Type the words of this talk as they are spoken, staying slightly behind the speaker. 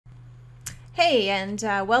Hey, and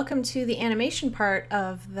welcome to the animation part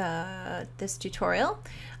of this tutorial.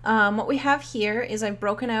 What we have here is I've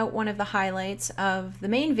broken out one of the highlights of the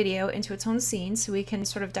main video into its own scene so we can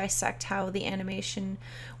sort of dissect how the animation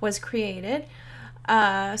was created.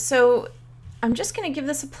 So I'm just going to give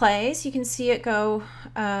this a play so you can see it go,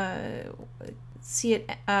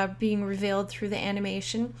 being revealed through the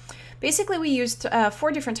animation. Basically, we used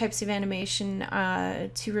 4 different types of animation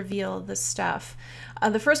to reveal this stuff.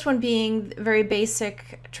 The first one being very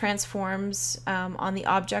basic transforms on the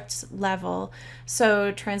object level.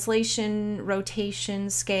 So translation, rotation,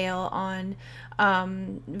 scale on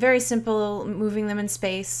very simple, moving them in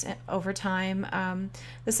space over time.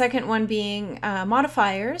 The second one being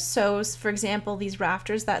modifiers. So for example, these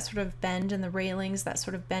rafters that sort of bend and the railings that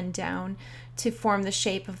sort of bend down to form the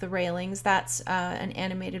shape of the railings. That's an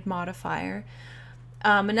animated modifier.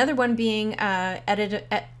 Another one being at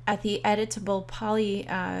the editable poly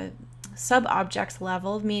sub-object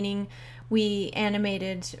level, meaning we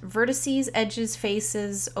animated vertices, edges,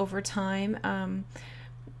 faces over time,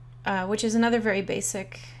 which is another very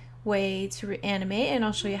basic way to animate, and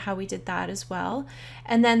I'll show you how we did that as well.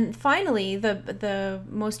 And then finally, the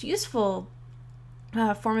most useful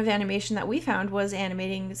form of animation that we found was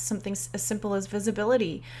animating something as simple as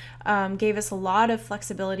visibility. Gave us a lot of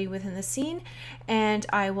flexibility within the scene, and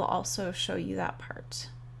I will also show you that part.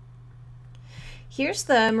 Here's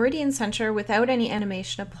the meridian center without any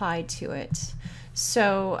animation applied to it.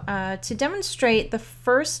 So to demonstrate the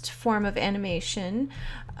first form of animation,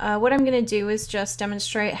 what I'm going to do is just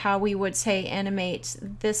demonstrate how we would, say, animate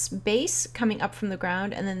this base coming up from the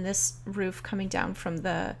ground and then this roof coming down from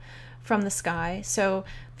the sky. So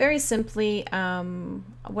very simply,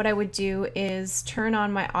 what I would do is turn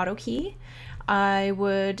on my auto key. I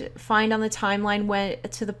would find on the timeline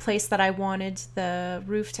to the place that I wanted the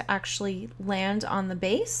roof to actually land on the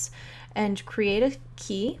base and create a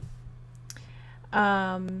key,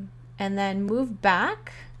 and then move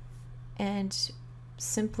back and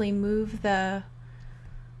simply move the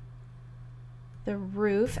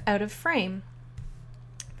roof out of frame.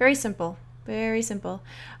 Very simple. Very simple.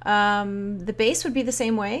 The base would be the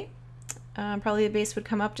same way. Probably the base would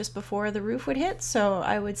come up just before the roof would hit, so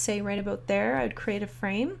I would say right about there I would create a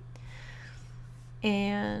frame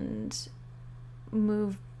and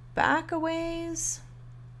move back a ways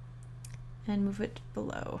and move it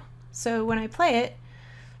below. So when I play it,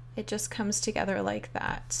 it just comes together like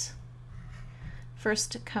that.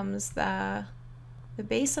 First comes the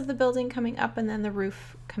base of the building coming up and then the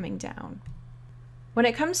roof coming down. When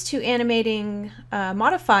it comes to animating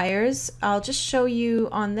modifiers, I'll just show you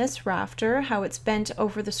on this rafter how it's bent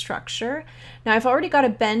over the structure. Now I've already got a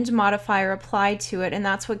bend modifier applied to it, and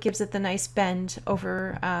that's what gives it the nice bend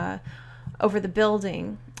over, over the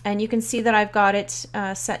building. And you can see that I've got it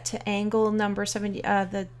set to angle number 70,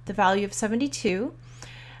 the value of 72,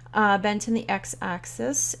 bent in the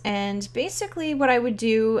x-axis. And basically what I would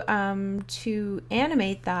do to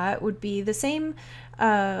animate that would be the same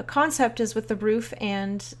concept as with the roof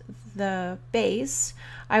and the base.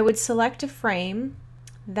 I would select a frame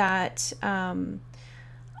that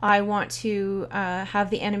I want to have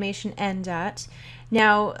the animation end at.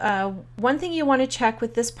 Now, one thing you want to check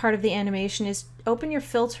with this part of the animation is open your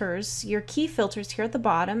filters, your key filters here at the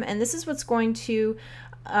bottom, and this is what's going to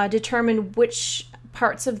determine which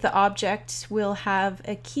parts of the object will have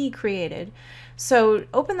a key created. So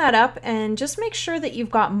open that up and just make sure that you've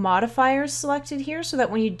got modifiers selected here so that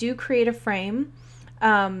when you do create a frame,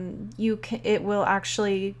 it will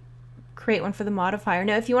actually create one for the modifier.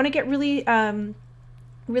 Now if you want to get really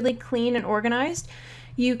really clean and organized,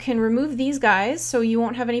 you can remove these guys so you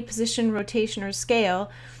won't have any position, rotation, or scale.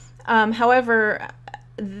 However,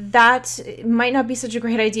 that might not be such a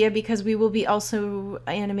great idea because we will be also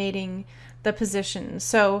animating the position.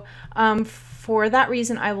 So for that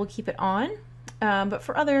reason I will keep it on. But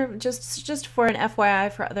for other, just for an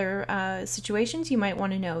FYI, for other situations, you might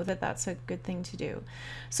want to know that that's a good thing to do.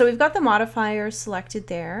 So we've got the modifier selected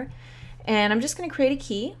there, and I'm just going to create a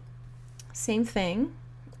key, same thing,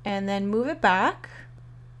 and then move it back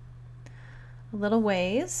a little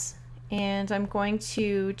ways, and I'm going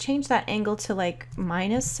to change that angle to like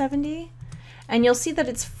 -70, and you'll see that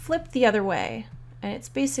it's flipped the other way, and it's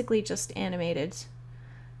basically just animated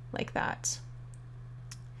like that.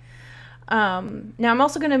 Now I'm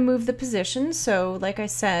also going to move the position, so like I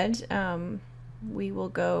said, we will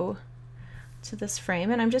go to this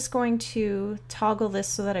frame, and I'm just going to toggle this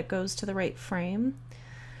so that it goes to the right frame,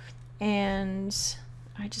 and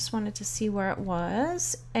I just wanted to see where it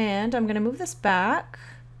was, and I'm going to move this back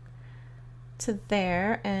to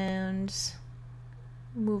there and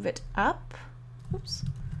move it up. Oops.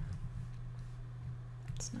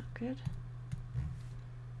 That's not good.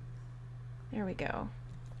 There we go.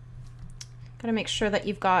 Got to make sure that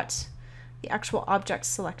you've got the actual object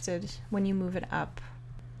selected when you move it up.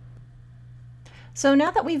 So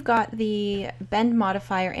now that we've got the bend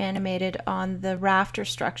modifier animated on the rafter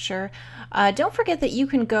structure, don't forget that you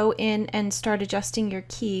can go in and start adjusting your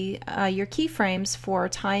keyframes for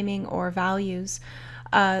timing or values.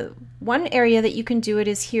 One area that you can do it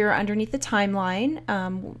is here underneath the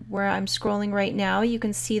timeline, where I'm scrolling right now. You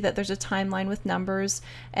can see that there's a timeline with numbers,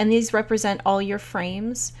 and these represent all your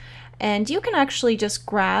frames. And you can actually just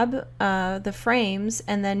grab the frames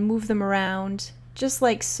and then move them around just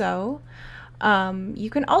like so. You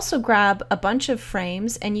can also grab a bunch of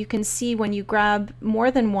frames, and you can see when you grab more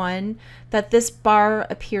than one that this bar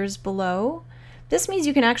appears below. This means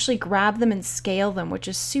you can actually grab them and scale them, which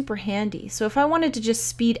is super handy. So if I wanted to just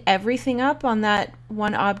speed everything up on that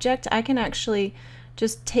one object, I can actually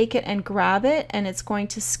just take it and grab it, and it's going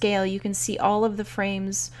to scale. You can see all of the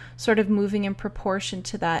frames sort of moving in proportion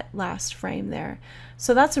to that last frame there.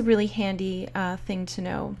 So that's a really handy thing to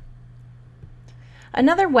know.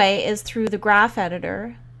 Another way is through the graph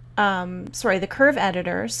editor, the curve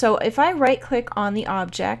editor. So if I right click on the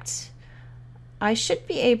object, I should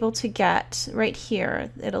be able to get right here,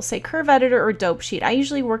 it'll say curve editor or dope sheet. I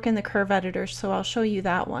usually work in the curve editor, so I'll show you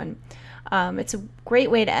that one. It's a great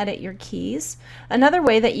way to edit your keys. Another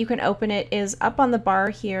way that you can open it is up on the bar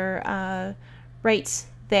here, right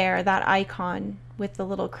there, that icon with the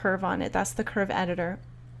little curve on it. That's the curve editor.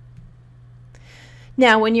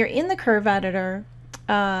 Now when you're in the curve editor,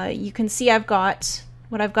 you can see I've got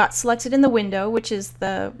what I've got selected in the window, which is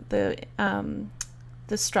the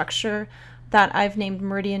structure that I've named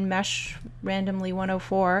Meridian Mesh randomly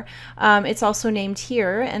 104. It's also named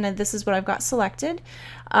here, and this is what I've got selected.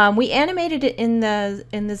 We animated it in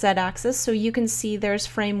the Z-axis, so you can see there's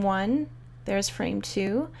frame 1, there's frame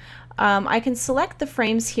 2. I can select the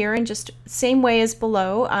frames here, and just same way as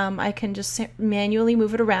below, I can just manually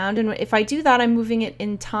move it around, and if I do that, I'm moving it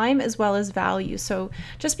in time as well as value. So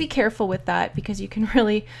just be careful with that, because you can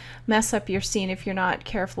really mess up your scene if you're not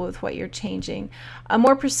careful with what you're changing. A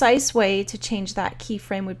more precise way to change that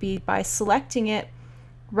keyframe would be by selecting it,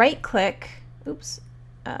 right click,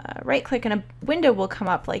 and a window will come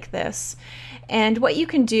up like this. And what you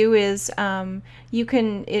can do is it's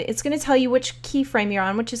going to tell you which keyframe you're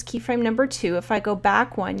on, which is keyframe number 2. If I go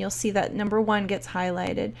back one, you'll see that number 1 gets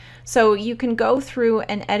highlighted. So you can go through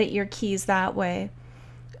and edit your keys that way.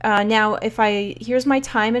 Now here's my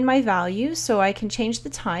time and my value, so I can change the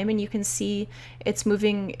time, and you can see it's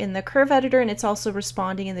moving in the curve editor, and it's also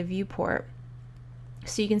responding in the viewport.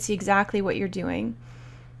 So you can see exactly what you're doing.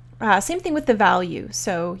 Same thing with the value.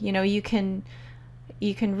 So you can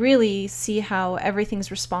really see how everything's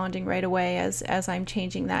responding right away as I'm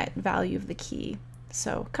changing that value of the key.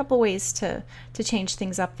 So a couple ways to change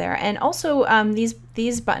things up there. And also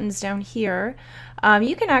these buttons down here,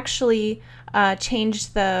 you can actually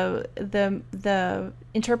change the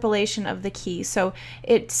interpolation of the key. So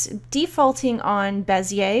it's defaulting on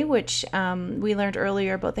Bezier, which we learned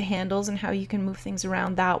earlier about the handles and how you can move things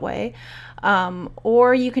around that way.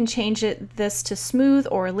 Or you can change this to smooth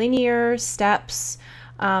or linear steps.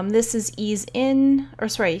 This is ease in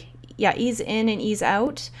and ease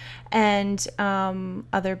out, and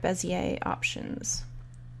other Bezier options.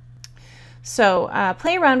 So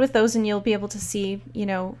play around with those, and you'll be able to see,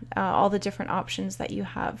 all the different options that you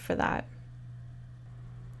have for that.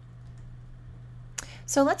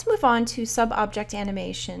 So let's move on to Subobject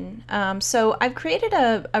Animation. So I've created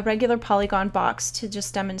a regular polygon box to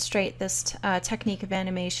just demonstrate this technique of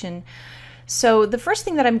animation. So the first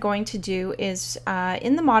thing that I'm going to do is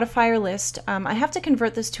in the modifier list, I have to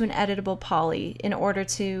convert this to an editable poly in order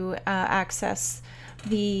to access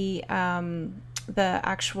the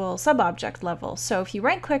actual subobject level. So if you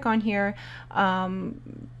right click on here,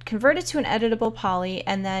 convert it to an editable poly,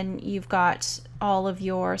 and then you've got all of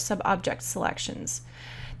your subobject selections.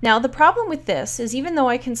 Now the problem with this is, even though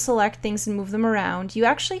I can select things and move them around, you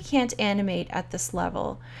actually can't animate at this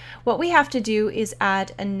level. What we have to do is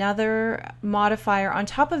add another modifier on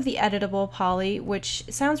top of the editable poly, which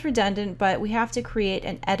sounds redundant, but we have to create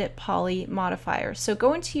an edit poly modifier. So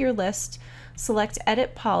go into your list, select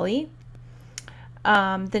edit poly.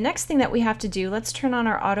 The next thing that we have to do, let's turn on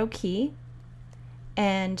our auto key.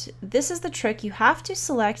 And this is the trick. You have to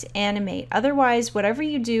select animate. Otherwise, whatever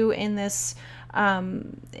you do in this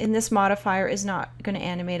modifier is not going to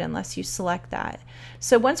animate unless you select that.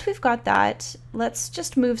 So once we've got that, let's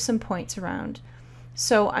just move some points around.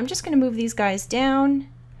 So I'm just going to move these guys down,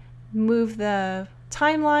 move the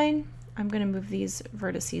timeline, I'm going to move these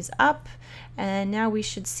vertices up, and now we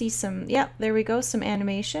should see some, yep, there we go, some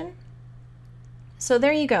animation. So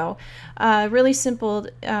there you go. Really simple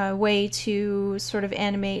way to sort of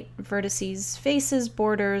animate vertices, faces,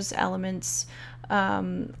 borders, elements,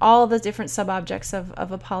 all the different subobjects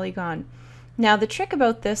of a polygon. Now the trick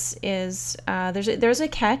about this is there's a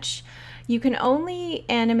catch. You can only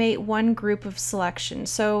animate one group of selection.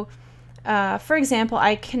 So for example,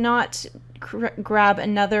 I cannot grab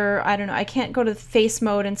another, I don't know, I can't go to face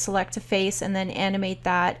mode and select a face and then animate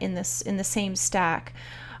that in the same stack.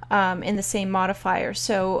 In the same modifier.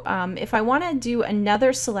 So if I want to do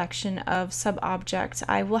another selection of sub-object,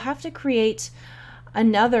 I will have to create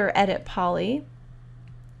another edit poly.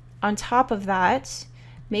 On top of that,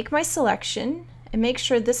 make my selection and make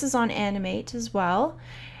sure this is on animate as well.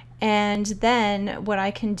 And then what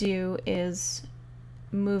I can do is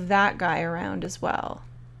move that guy around as well.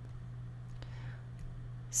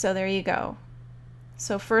 So there you go.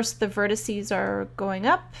 So first the vertices are going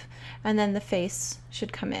up, and then the face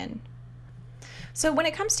should come in. So when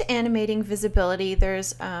it comes to animating visibility,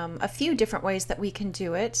 there's a few different ways that we can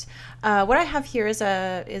do it. What I have here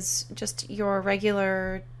is just your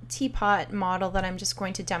regular teapot model that I'm just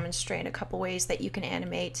going to demonstrate a couple ways that you can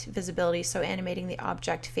animate visibility, so animating the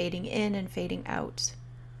object fading in and fading out.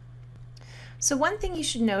 So one thing you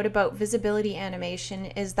should note about visibility animation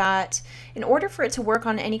is that in order for it to work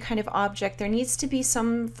on any kind of object, there needs to be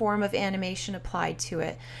some form of animation applied to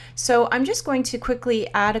it. So I'm just going to quickly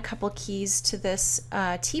add a couple keys to this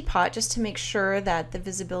teapot just to make sure that the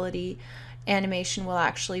visibility animation will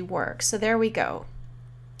actually work. So there we go.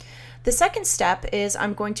 The second step is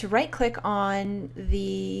I'm going to right click on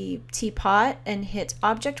the teapot and hit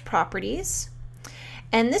Object Properties.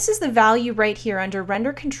 And this is the value right here under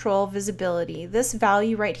Render Control Visibility. This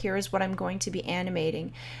value right here is what I'm going to be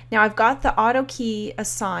animating. Now I've got the auto key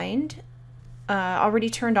assigned, already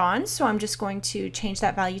turned on, so I'm just going to change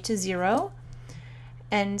that value to 0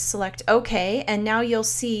 and select OK. And now you'll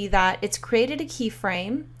see that it's created a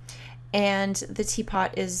keyframe and the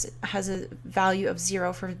teapot has a value of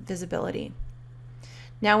 0 for visibility.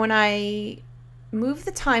 Now when I move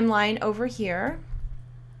the timeline over here,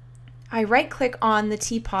 I right click on the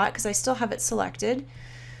teapot because I still have it selected,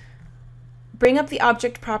 bring up the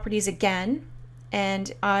object properties again,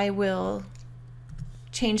 and I will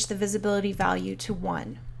change the visibility value to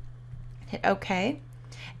 1. Hit OK,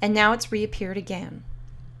 and now it's reappeared again.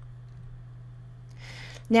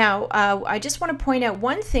 Now, I just want to point out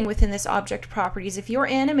one thing within this object properties. If you're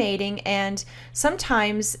animating and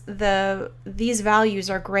sometimes these values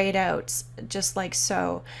are grayed out, just like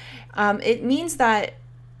so, it means that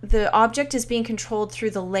the object is being controlled through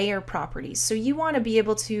the layer properties. So you want to be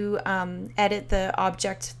able to edit the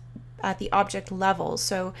object at the object level.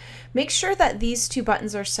 So make sure that these two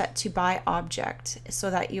buttons are set to by object so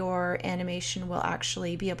that your animation will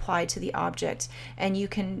actually be applied to the object and you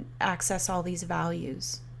can access all these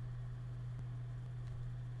values.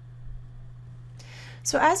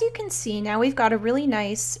 So as you can see, now we've got a really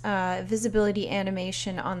nice visibility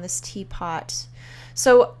animation on this teapot.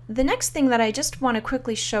 So the next thing that I just want to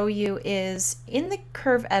quickly show you is in the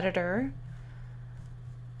curve editor,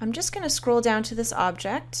 I'm just going to scroll down to this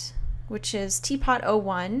object, which is teapot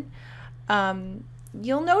 01.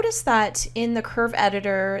 You'll notice that in the curve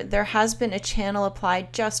editor, there has been a channel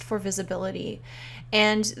applied just for visibility.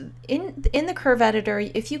 And in the curve editor,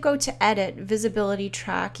 if you go to edit visibility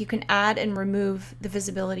track, you can add and remove the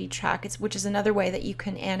visibility track, which is another way that you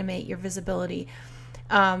can animate your visibility.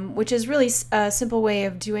 Which is really a simple way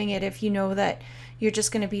of doing it if you know that you're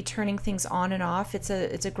just going to be turning things on and off. It's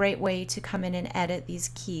a great way to come in and edit these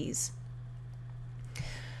keys.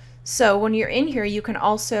 So when you're in here, you can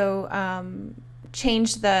also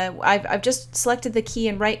change I've just selected the key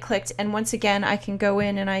and right clicked, and once again I can go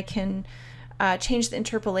in and I can change the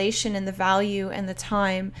interpolation and the value and the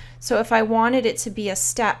time. So if I wanted it to be a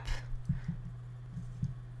step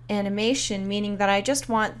animation, meaning that I just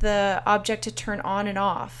want the object to turn on and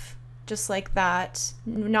off, just like that,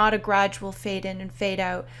 not a gradual fade in and fade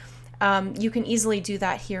out. You can easily do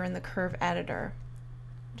that here in the curve editor.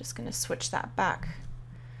 I'm just going to switch that back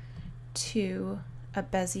to a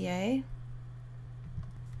Bezier.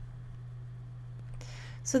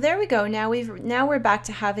 So there we go. Now we're back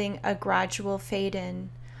to having a gradual fade in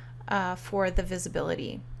for the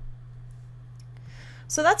visibility.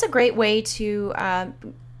 So that's a great way to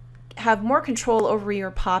have more control over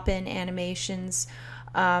your pop-in animations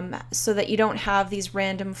so that you don't have these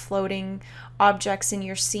random floating objects in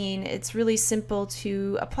your scene. It's really simple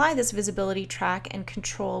to apply this visibility track and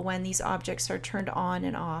control when these objects are turned on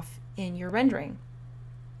and off in your rendering.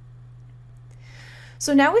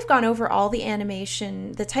 So now we've gone over all the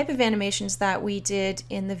animation, the type of animations that we did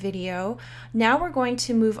in the video. Now we're going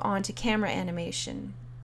to move on to camera animation.